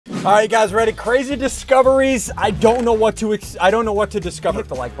All right, guys, ready? Crazy discoveries. I don't know what to discover. Hit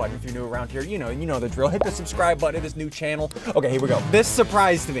the like button if you're new around here. You know the drill. Hit the subscribe button to this new channel. Okay, here we go. This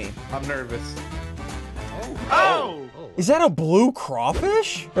surprised me. I'm nervous. Oh! Is that a blue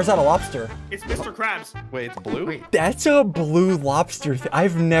crawfish? Or is that a lobster? It's Mr. Krabs. Wait, it's blue? Wait. That's a blue lobster.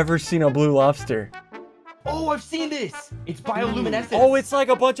 I've never seen a blue lobster. Oh, I've seen this. It's bioluminescence. Oh, it's like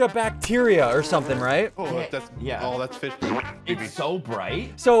a bunch of bacteria or something, right? Oh, Yeah. Oh, that's fish. It's so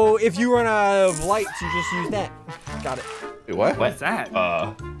bright. So if you run out of lights, you just use that. Got it. Wait, what? What's that?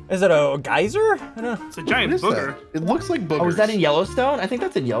 Is it a geyser? I don't know. It's a giant What is booger. that? It looks like boogers. Oh, is that in Yellowstone? I think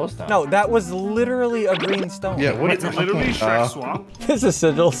that's in Yellowstone. No, that was literally a green stone. Yeah, what It's is literally Shrek Swamp. This is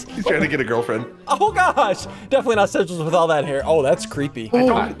Sigils. He's trying to get a girlfriend. Oh gosh, definitely not Sigils with all that hair. Oh, that's creepy. I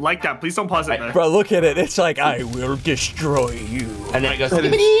don't like that. Please don't pause it there. Bro, look at it. It's like, I will destroy you. And then it goes. No.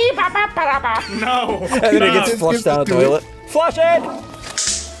 And then it gets flushed down the do it. toilet. Flush it!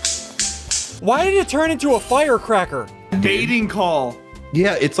 Why did it turn into a firecracker? Dating call.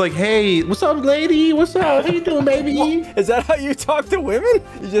 Yeah, it's like, hey, what's up, lady? What's up? How you doing, baby? Is that how you talk to women?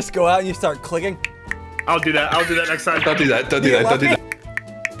 You just go out and you start clicking? I'll do that. I'll do that next time. Don't do that. Don't do that. Don't do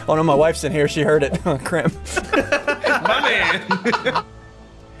that. Oh no, my wife's in here. She heard it. Cramp. My man.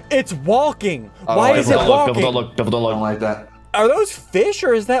 It's walking. Oh, Why is it walking? People don't look. People don't I don't look. like that. Are those fish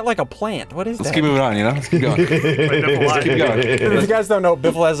or is that like a plant? What is Let's that? keep moving on, you know? Let's keep going. Let's keep going. If you guys don't know,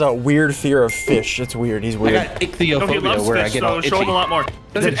 Biffle has a weird fear of fish. It's weird. He's I weird. got No, he ichthyophobia loves where I fish, get all so show him a itchy. lot more.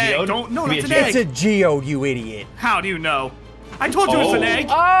 That's an Is it a egg. geode? Don't. No, Could be that's a an It's egg. a geode, you idiot. How do you know? I told you it's an egg.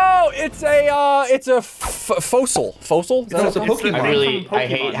 Oh, it's a fossil. Fossil? Is that It's a what it's called? Pokemon. I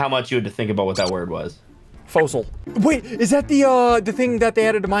hate how much you had to think about what that word was. Fossil. Wait, is that the thing that they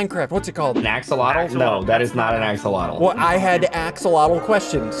added to Minecraft? What's it called? An axolotl? No, that is not an axolotl. Well, I had axolotl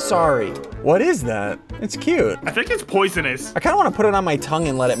questions. Sorry. What is that? It's cute. I think it's poisonous. I kind of want to put it on my tongue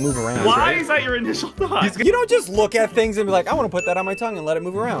and let it move around. Why is that your initial thought? You don't just look at things and be like, I want to put that on my tongue and let it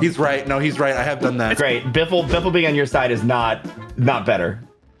move around. He's right. No, he's right. I have done that. Great. Biffle being on your side is not better.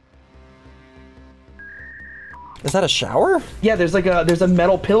 Is that a shower? Yeah, there's a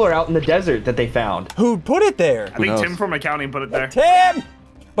metal pillar out in the desert that they found. Who put it there? I think knows? Tim from accounting put it there. Tim!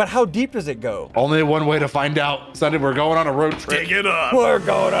 But how deep does it go? Only one way to find out. Sunday, we're going on a road trip. Dig it up. We're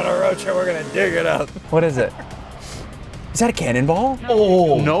going on a road trip. We're going to dig it up. What is it? Is that a cannonball?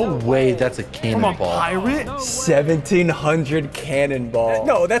 Oh, no way. That's a From a cannonball. pirate? 1,700 cannonball.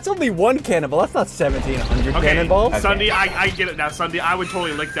 No, that's only one cannonball. That's not 1,700 Okay, cannonballs. Sunday, I get it now. Sunday, I would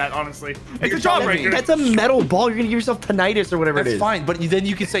totally lick that, honestly. It's a jawbreaker. That's a metal ball. You're gonna give yourself tinnitus or whatever it That's is. fine, but then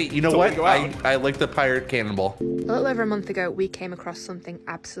you can say, you know So what? we go out. I like the pirate cannonball. A little over a month ago, we came across something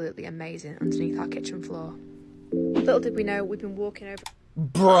absolutely amazing underneath our kitchen floor. Little did we know, we've been walking over...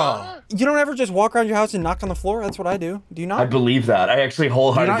 Bruh. You don't ever just walk around your house and knock on the floor? That's what I do. Do you not? I believe that. I actually Do you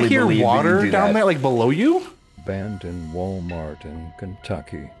wholeheartedly not hear believe water we can do down that. there, like below you? Abandoned Walmart in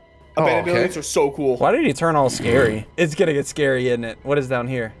Kentucky. Abandoned okay. buildings are so cool. Why did he turn all scary? It's gonna get scary, isn't it? What is down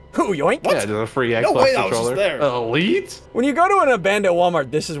here? Ooh, yoink. Yeah, there's a free Xbox No way, that was controller. just there. Elite? When you go to an abandoned Walmart,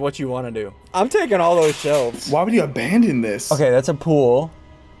 this is what you want to do. I'm taking all those shelves. Why would you abandon this? Okay, that's a pool.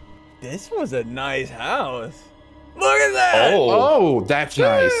 This was a nice house. Look at that! Oh, that's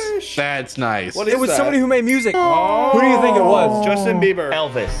nice. Sheesh. That's nice. What It is was that? somebody who made music. Who do you think it was? Justin Bieber.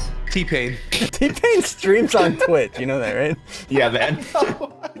 Elvis. T-Pain. T-Pain streams on Twitch. You know that, right? Yeah, man. You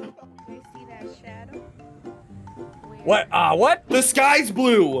see that shadow? What? What? The sky's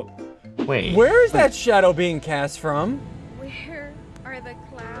blue. Wait. Where is that shadow being cast from? Where are the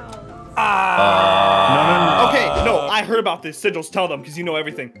clouds? Okay, no, I heard about this. Sigils, tell them, because you know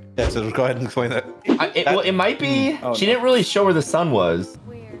everything. Yeah, so just go ahead and explain that. It might be. Oh, She no. didn't really show where the sun was.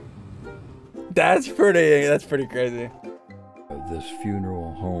 Where? That's pretty crazy. Of this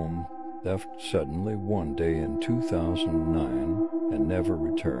funeral home left suddenly one day in 2009 and never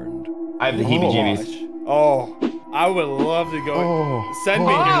returned. I have the heebie-jeebies. Oh, I would love to go. Oh. Send me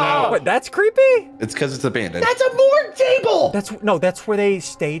here now. What? That's creepy. It's because it's abandoned. That's a morgue table. That's where they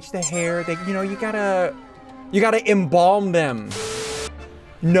stage the hair. They, you gotta embalm them.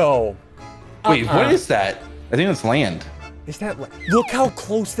 No. Wait, what is that? I think that's land. Is that? Look how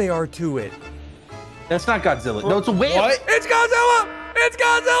close they are to it. That's not Godzilla. No, it's a whale. What? It's Godzilla! It's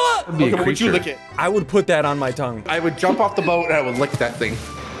Godzilla! That'd be a Okay, but would you creature. lick it? I would put that on my tongue. I would jump off the boat and I would lick that thing.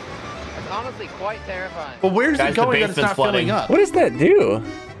 It's honestly quite terrifying. But where's Guys, it the going that it's basement's not filling flooding. up? What does that do?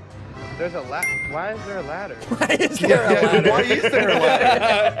 There's a Why is there a ladder? Why is there a ladder? Why is there a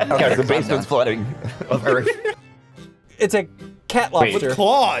ladder? Guys, the basement's flooding of Earth. It's a cat Wait. lobster. With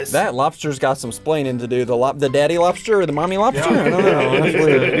claws. That lobster's got some splaining to do. The daddy lobster or the mommy lobster? I don't know. That's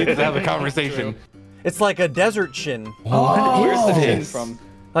weird. We need to have a conversation. It's like a desert shin. Where's the Oh. fin from?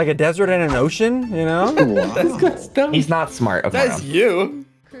 Like a desert and an ocean, you know? That's good stuff. He's not smart. Okay. That's you.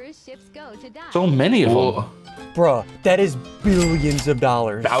 Cruise ships go to dock. So many of them. Bruh, that is billions of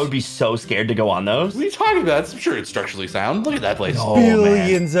dollars. I would be so scared to go on those. What are you talking about? I'm sure it's structurally sound. Look at that place. Oh,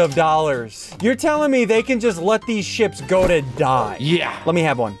 Billions of dollars. You're telling me they can just let these ships go to die? Yeah. Let me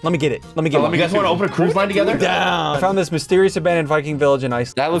have one. Let me get it. Let me get one. You guys want to open a cruise line together? Down. I found this mysterious abandoned Viking village in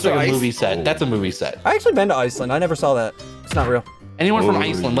Iceland. That looks like a movie set. That's a movie set. I actually been to Iceland. I never saw that. It's not real. Anyone from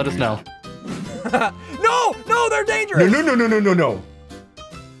Iceland, let us know. No, they're dangerous. No.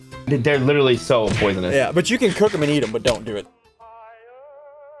 They're literally so poisonous. Yeah, but you can cook them and eat them, but don't do it.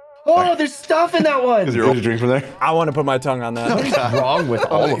 Oh, there's stuff in that one. Is there a drink from there? I want to put my tongue on that. What's wrong with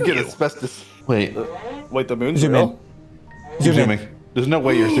all of Get you? asbestos. Wait, Wait, the moon's Zoom real? in. Zoom in. zooming. There's no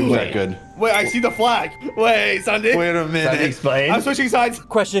way your zoom's that good. Wait, I see the flag. Wait, SSundee. Wait a Can I minute. explain? I'm switching sides.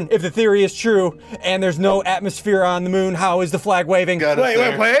 Question, if the theory is true and there's no atmosphere on the moon, how is the flag waving? Got it Wait,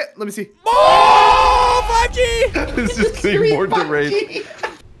 there. play it. Let me see. Oh, 5G! It's just getting more deranged.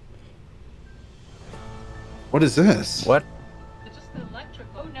 What is this? What? It's just the electric.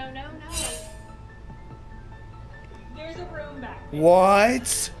 Oh, no. There's a room back there.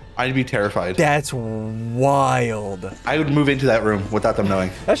 What? I'd be terrified. That's wild. I would move into that room without them knowing.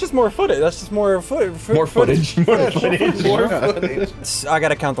 That's just more footage. That's just more More footage. More footage. More footage. I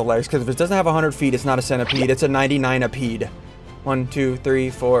gotta count the legs, because if it doesn't have 100 feet, it's not a centipede. It's a 99-apede. 1, 2, 3,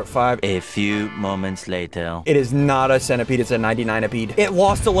 4, 5. A few moments later. It is not a centipede, it's a 99-apede. It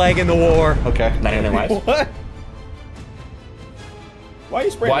lost a leg in the war. Okay. 99 lives. What? Why are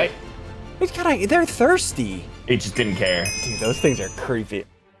you spraying? Why? it? It's kinda, they're thirsty. It just didn't care. Dude, those things are creepy.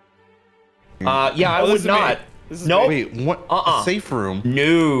 Yeah, I Oh, this would is not. me. This is Nope. Wait, what? Uh-uh. A safe room?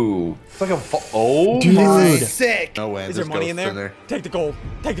 No. It's like a. Oh Dude. my. Sick. No way. Is there there's money in ghosts there? Take the gold.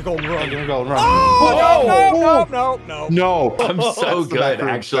 Take the gold and run. Gonna go and run. Oh, no. No. I'm so That's the back good,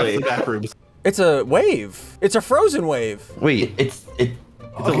 rooms. actually. That's the back rooms. It's a wave. It's a frozen wave. Wait. Okay,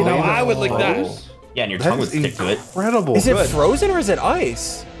 No, I would lick that. Yeah, and your tongue would stick to it. Incredible. Is it Good. frozen or is it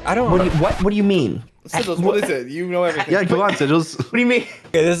ice? I don't know. What do you mean? Sigils, what is it? You know everything. Yeah, come on, Sigils. What do you mean?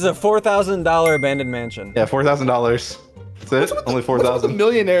 Okay, this is a $4,000 abandoned mansion. Yeah, $4,000. That's it. Only What's with the 4,000.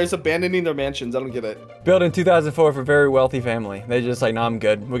 millionaires abandoning their mansions? I don't get it. Built in 2004 for a very wealthy family. They just like, no, I'm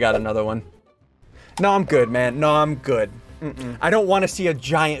good. We got another one. No, I'm good, man. No, I'm good. I don't want to see a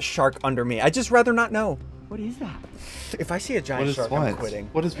giant shark under me. I'd just rather not know. What is that? If I see a giant What is shark, what? I'm quitting.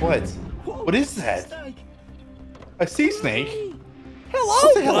 What is what? What is that? A sea snake?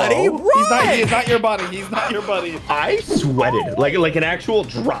 Hello, buddy. Run! He's not your buddy. He's not your buddy. I sweated like an actual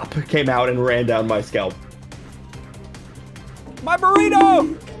drop came out and ran down my scalp. My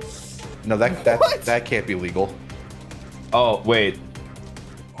burrito! No, that can't be legal. Oh wait.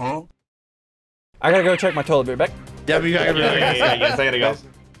 I gotta go check my toilet. Be back. Yeah, but you gotta Yes, I gotta go.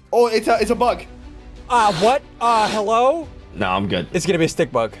 Oh, it's a bug. What? Hello? No, I'm good. It's gonna be a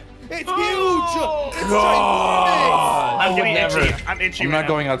stick bug. It's huge. It's I would never. I'm itchy. I'm not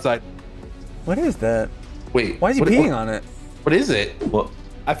going outside. What is that? Wait. Why is he peeing on it? What is it? Well,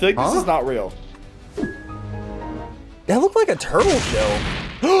 I feel like this is not real. That looked like a turtle shell.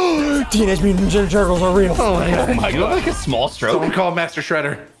 Teenage Mutant Ninja Turtles are real. oh my god. You have like a small stroke. Someone call Master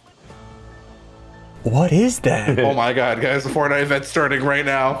Shredder. What is that? Oh my god, guys, the Fortnite event's starting right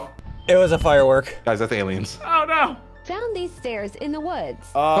now. It was a firework. Guys, that's aliens. Oh no. Found these stairs in the woods.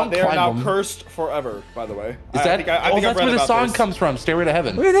 They are climb now them. cursed forever. By the way. Is I that? think I've that's read where the about song this. comes from. Stairway to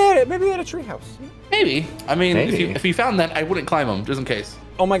Heaven. Maybe they had a treehouse. Maybe. I mean, Maybe. if you found that, I wouldn't climb them, just in case.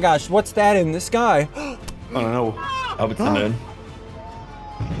 Oh my gosh, what's that in the sky? I don't know. Oh, it's the moon.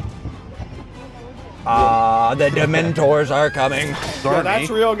 The Dementors are coming. Yeah, that's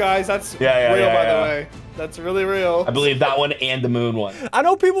real, guys. That's real, by the way. That's really real. I believe that one and the moon one. I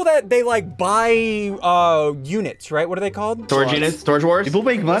know people that they like buy units, right? What are they called? Storage units, storage wars. People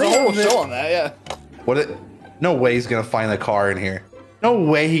make money. There's a whole on it. show on that, yeah. What? No way he's gonna find the car in here. No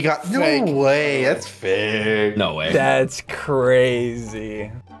way he got. Fake. No way. That's fake. No way. That's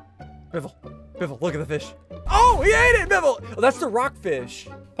crazy. Biffle, look at the fish. Oh, he ate it, Biffle. Oh, that's the rockfish.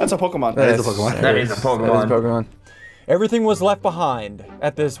 That's a Pokemon. That is a Pokemon. That is a Pokemon. That is a Pokemon. Everything was left behind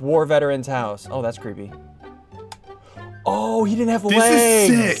at this war veteran's house. Oh, that's creepy. Oh, he didn't have legs. This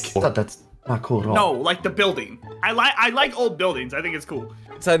is sick. That's not cool at all. No, like the building. I like old buildings. I think it's cool.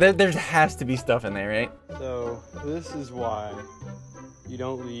 So there has to be stuff in there, right? So this is why you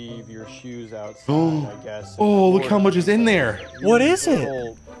don't leave your shoes outside, Oh. I guess. Oh, look how much is in there. What is it?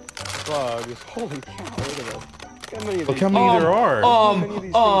 Little bug is holy cow! Look at that. Look how many of Look these- how many there are.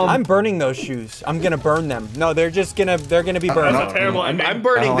 I'm burning those shoes. I'm gonna burn them. No, they're gonna be burned. That's a terrible ending. I'm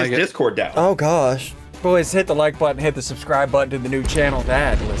burning I don't this like it. Discord down. Oh gosh. Boys, hit the like button, hit the subscribe button to the new channel.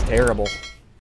 That was terrible.